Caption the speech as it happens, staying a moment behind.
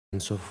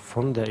And so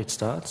from there it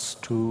starts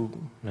to,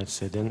 let's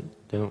say, then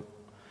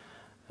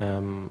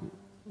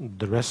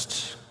the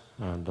rest,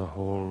 the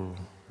whole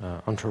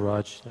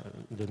entourage,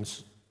 then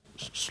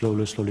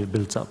slowly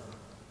builds up.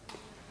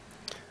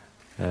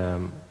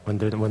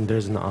 When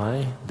there's an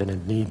I, then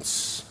it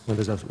needs, when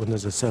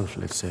there's a self,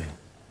 let's say,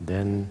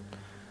 then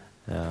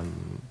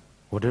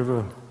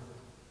whatever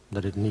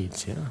that it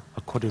needs,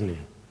 accordingly,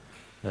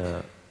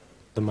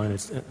 the mind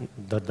is,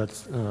 that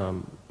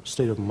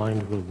state of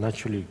mind will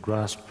naturally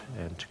grasp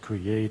and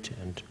create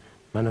and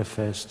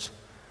manifest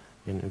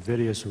in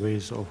various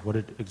ways of what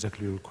it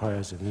exactly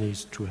requires and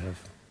needs to have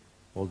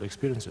all the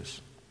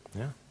experiences.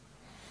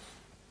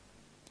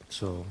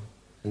 So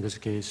in this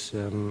case,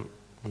 the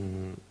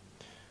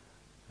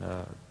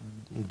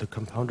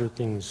compounded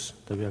things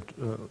that we have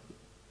to,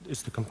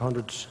 it's the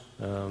compounded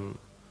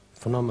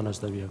phenomena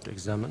that we have to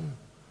examine,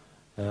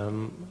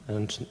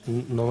 and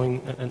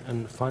knowing,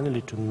 and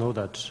finally to know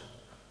that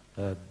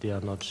they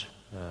are not,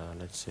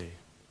 let's say,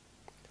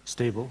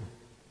 stable.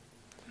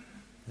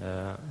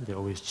 They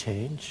always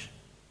change,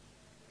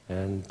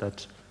 and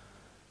that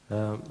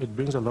it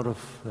brings a lot of,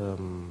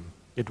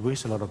 it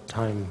wastes a lot of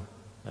time,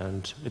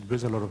 and it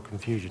brings a lot of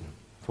confusion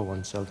for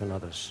oneself and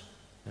others.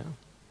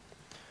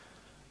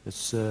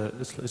 It's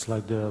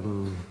like the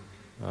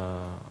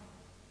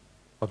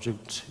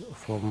object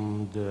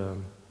from the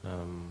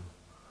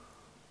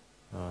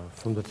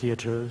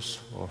theaters,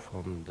 or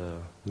from the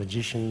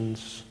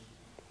magicians,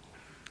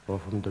 or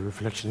from the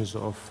reflections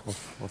of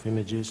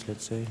images,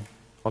 let's say,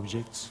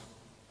 objects.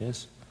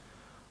 Yes,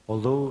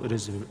 although it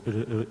is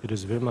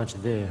very much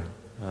there,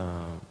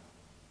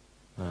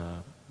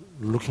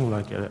 looking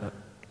like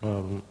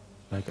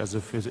as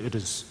if it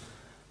is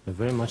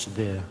very much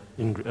there.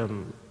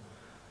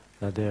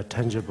 They are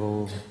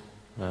tangible,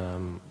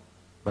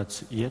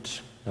 but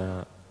yet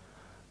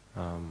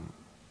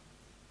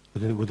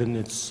within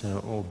its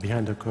or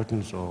behind the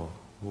curtains, or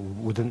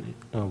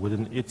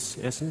within its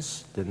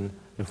essence. Then,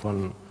 if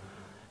one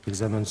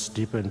examines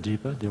deeper and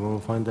deeper, they will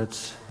find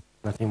that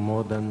nothing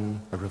more than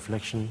a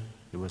reflection.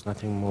 It was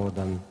nothing more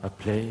than a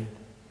play.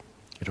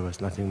 It was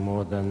nothing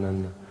more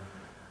than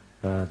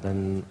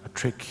a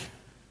trick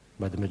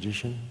by the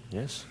magician.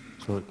 Yes,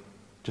 so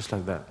just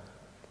like that.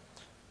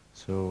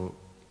 So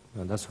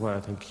that's why I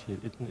think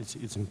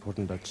it's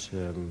important that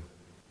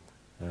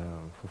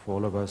for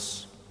all of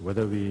us,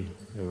 whether we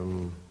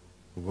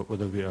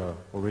are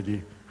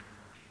already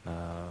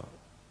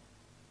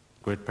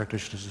great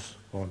practitioners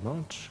or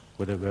not,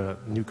 whether we are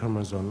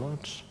newcomers or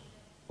not,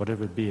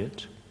 whatever be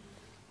it,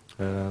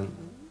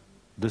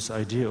 this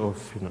idea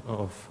of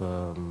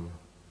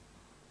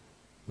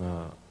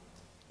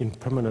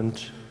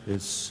impermanent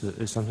is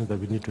something that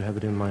we need to have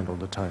it in mind all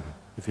the time.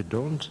 If you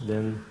don't,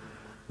 then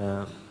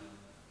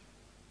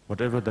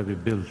whatever that we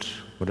built,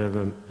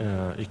 whatever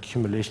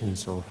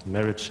accumulations of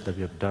merit that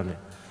we have done,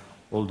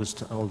 all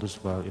this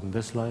while in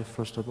this life,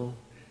 first of all,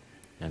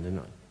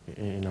 and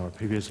in our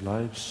previous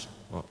lives,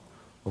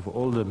 of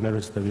all the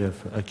merits that we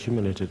have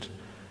accumulated,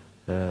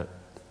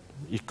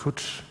 it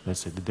could,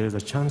 let's say, there's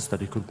a chance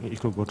that it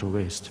could go to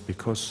waste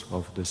because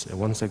of this,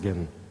 once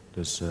again,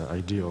 this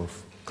idea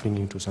of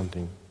clinging to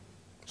something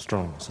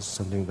strong,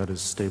 something that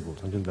is stable,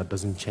 something that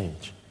doesn't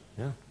change.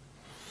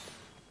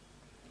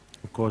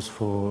 Of course,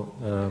 for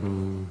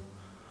an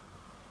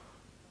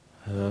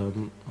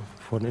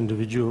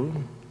individual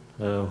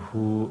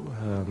who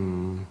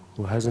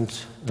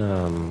hasn't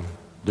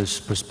this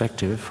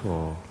perspective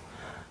or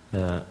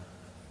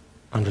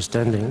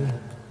understanding,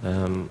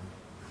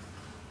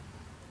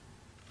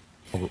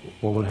 or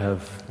will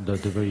have the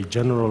very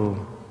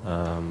general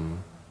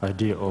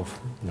idea of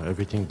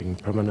everything being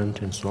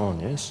permanent and so on,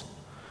 yes?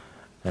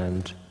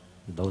 And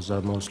those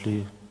are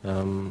mostly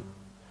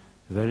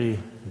very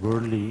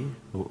worldly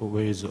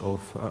ways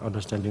of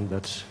understanding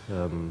that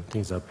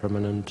things are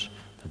permanent,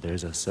 that there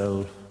is a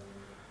self,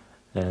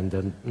 and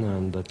then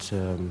and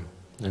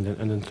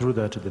then through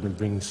that, then it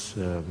brings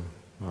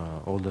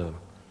all the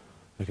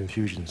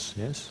confusions,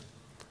 yes.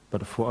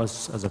 But for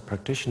us as a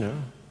practitioner,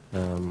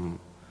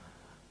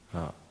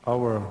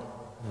 our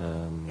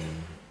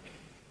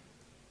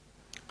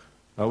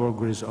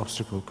greatest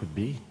obstacle could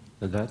be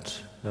that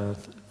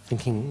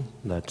thinking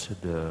that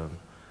the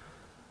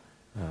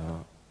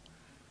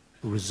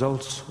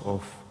results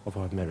of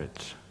our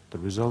merit, the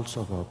results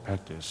of our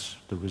practice,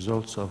 the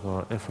results of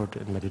our effort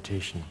and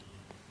meditation,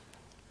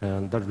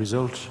 and that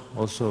result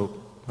also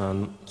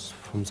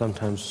from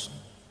sometimes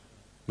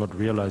not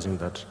realizing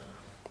that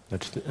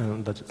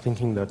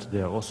thinking that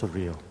they are also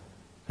real,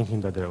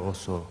 thinking that they are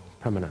also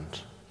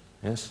permanent,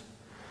 yes?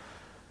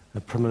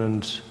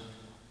 Permanent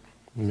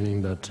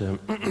meaning that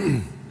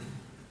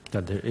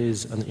that there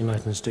is an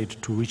enlightened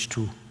state to reach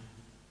to,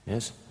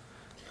 yes,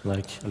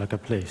 like a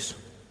place.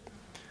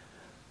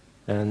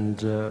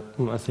 And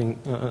I think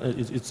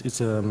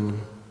it's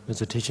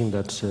a teaching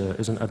that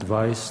is an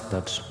advice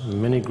that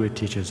many great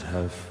teachers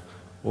have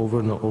over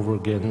and over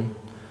again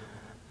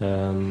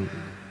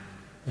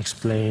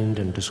explained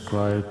and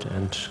described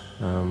and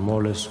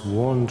more or less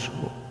warned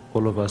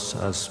all of us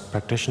as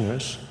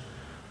practitioners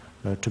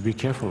to be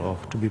careful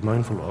of, to be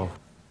mindful of.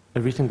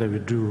 Everything that we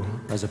do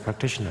as a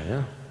practitioner,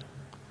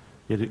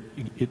 yeah,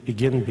 it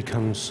again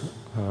becomes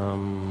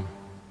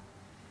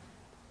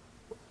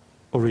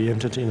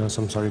oriented in a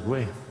samsaric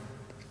way.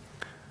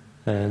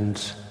 And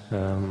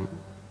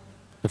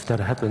if that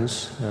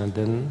happens,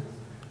 then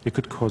it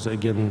could cause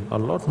again a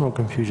lot more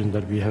confusion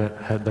that we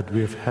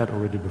have had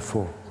already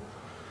before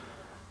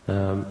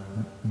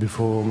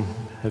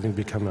having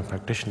become a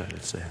practitioner,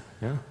 let's say.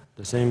 Yeah,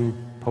 the same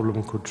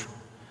problem could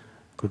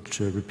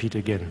repeat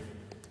again.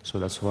 So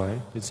that's why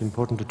it's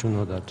important to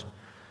know that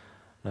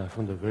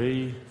from the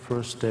very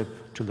first step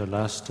to the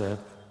last step,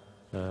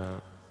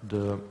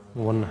 the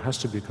one has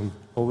to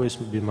always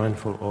be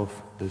mindful of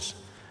this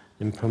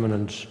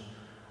impermanent,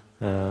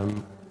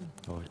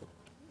 or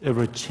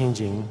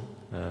ever-changing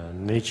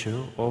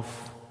nature of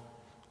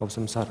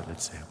samsara,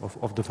 let's say,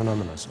 of the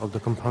phenomena, of the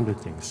compounded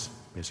things,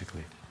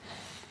 basically.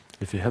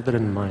 If you have that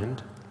in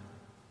mind,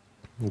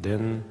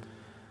 then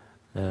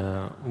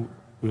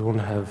we won't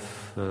have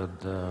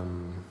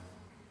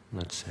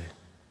let's say,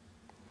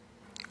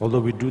 although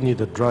we do need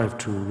a drive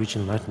to reach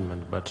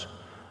enlightenment, but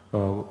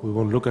we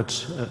won't look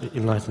at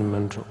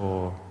enlightenment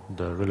or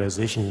the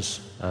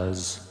realizations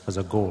as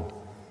a goal,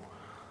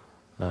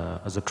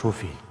 as a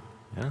trophy.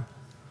 Yeah.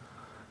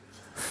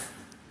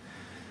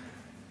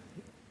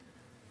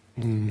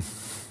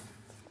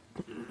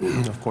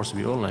 Of course,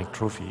 we all like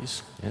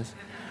trophies. Yes,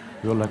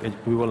 we all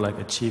like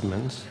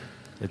achievements.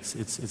 It's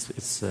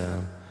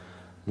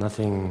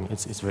nothing.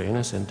 It's very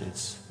innocent.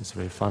 It's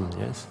very fun.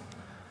 Yes.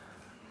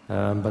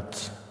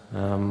 But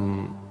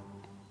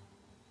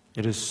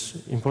it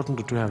is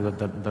important to have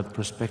that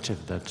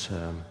perspective that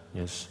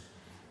yes,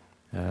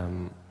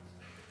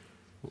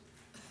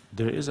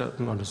 there is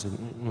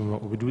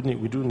we do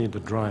need the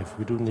drive,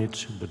 we do need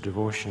the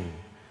devotion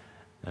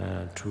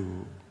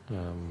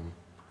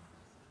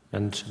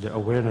and the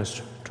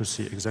awareness to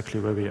see exactly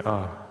where we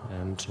are,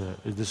 and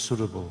is this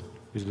suitable?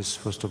 Is this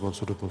first of all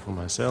suitable for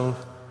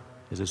myself?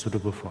 Is it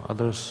suitable for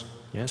others?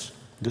 Yes,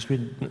 this we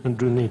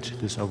do need,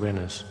 this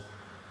awareness.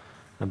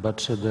 But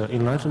the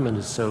enlightenment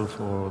itself,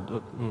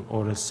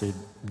 or let's say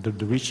the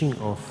reaching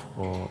of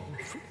or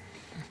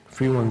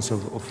free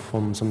oneself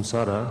from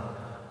samsara,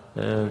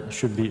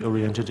 should be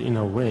oriented in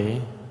a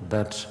way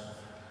that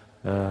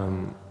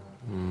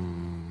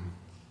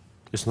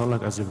it's not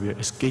like as if we are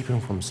escaping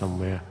from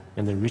somewhere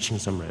and then reaching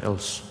somewhere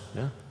else,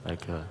 yeah,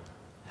 like a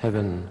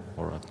heaven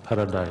or a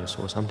paradise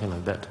or something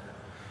like that.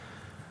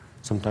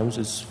 Sometimes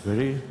it's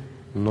very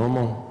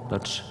normal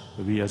that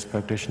we as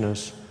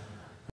practitioners